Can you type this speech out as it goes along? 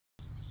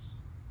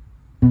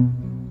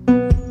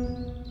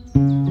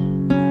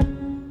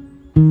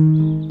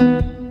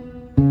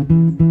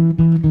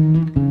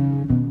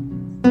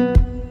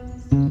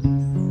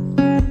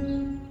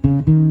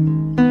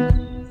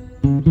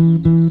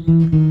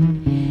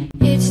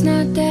it's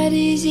not that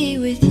easy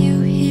with you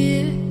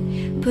here,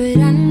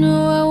 but I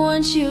know I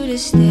want you to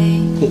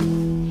stay.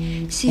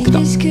 See,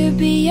 this could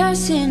be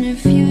us in a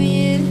few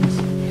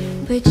years,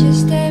 but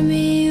just let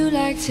me, you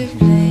like to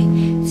play.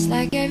 It's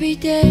like every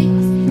day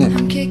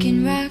I'm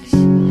kicking rocks.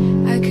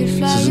 I could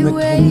fly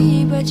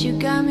away, but you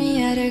got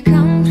me at a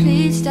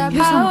complete stop.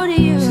 How do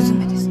you?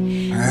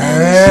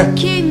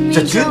 Keep me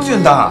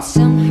going,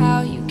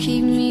 somehow you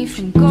keep me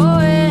from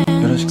going.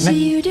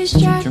 See, you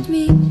distract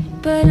me,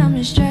 but I'm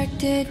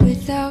distracted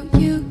without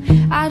you.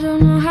 I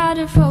don't know how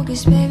to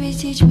focus, baby,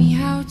 teach me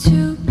how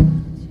to.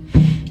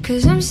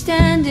 Cause I'm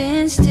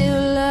standing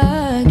still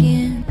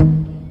again.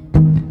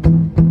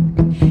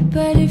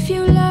 But if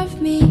you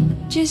love me,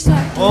 just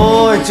like the way I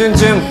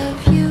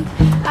love you,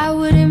 I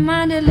wouldn't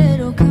mind a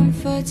little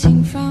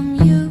comforting from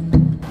you.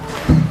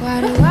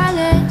 Why do I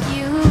let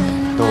you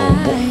in my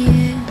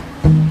head?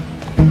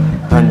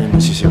 担任の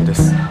獅子王で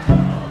す。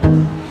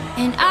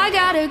 And I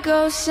gotta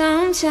go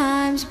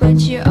sometimes, but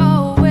you're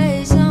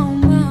always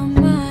on my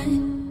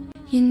mind.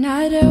 You're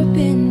not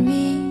helping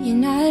me, you're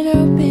not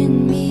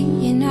helping me,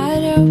 you're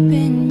not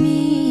helping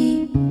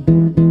me.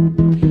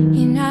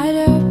 You're not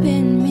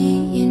helping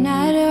me, you're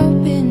not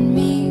helping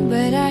me,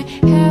 but I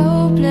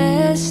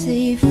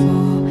helplessly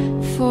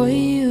fall for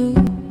you.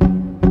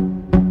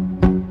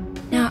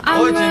 Now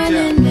I'm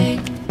running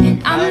late,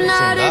 and I'm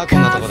not a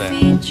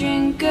coffee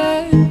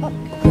drinker,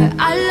 but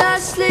I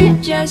lost sleep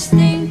just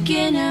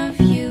thinking of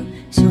you.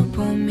 So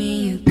pour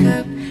me a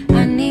cup,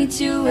 I need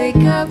to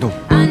wake up,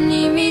 I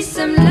need me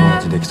some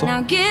love.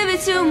 Now give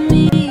it to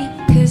me,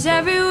 cause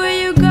everywhere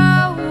you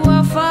go,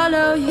 I'll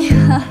follow you.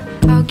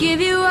 I'll give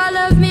you all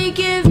of me,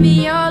 give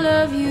me all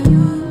of you.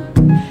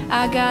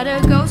 I gotta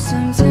go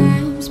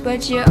sometimes,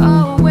 but you're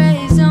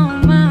always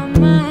on my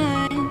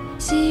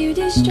mind. See, you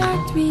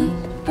distract me,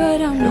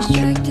 but I'm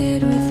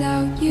distracted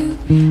without you.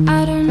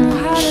 I don't know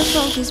how to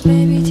focus,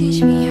 baby,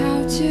 teach me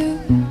how to.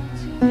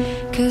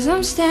 Cause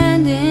I'm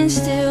standing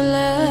still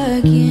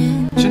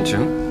again.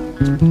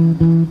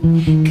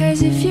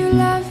 Cause if you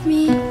love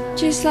me,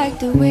 just like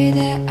the way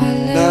that I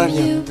love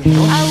you,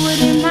 I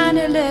wouldn't mind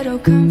a little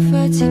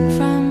comforting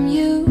from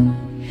you.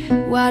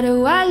 Why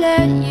do I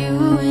let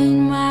you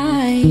in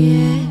my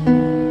head?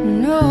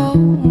 No.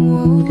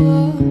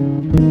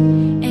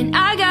 And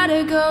I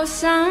gotta go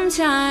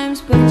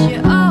sometimes, but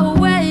you're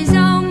always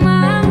on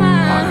my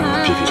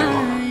mind.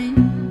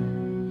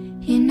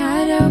 You're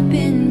not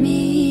helping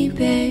me,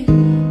 babe.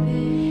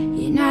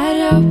 You're not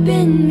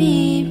helping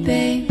me,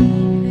 babe.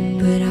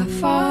 But I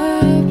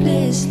fall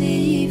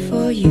helplessly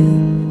for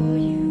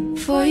you,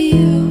 for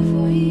you.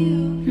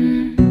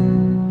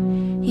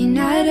 You're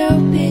not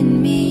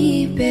helping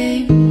me,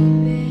 babe.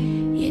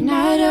 You're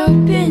not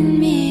helping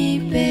me,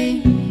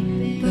 babe.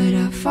 But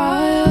I fall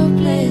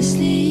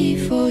helplessly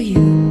for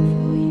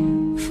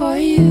you, for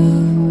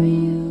you.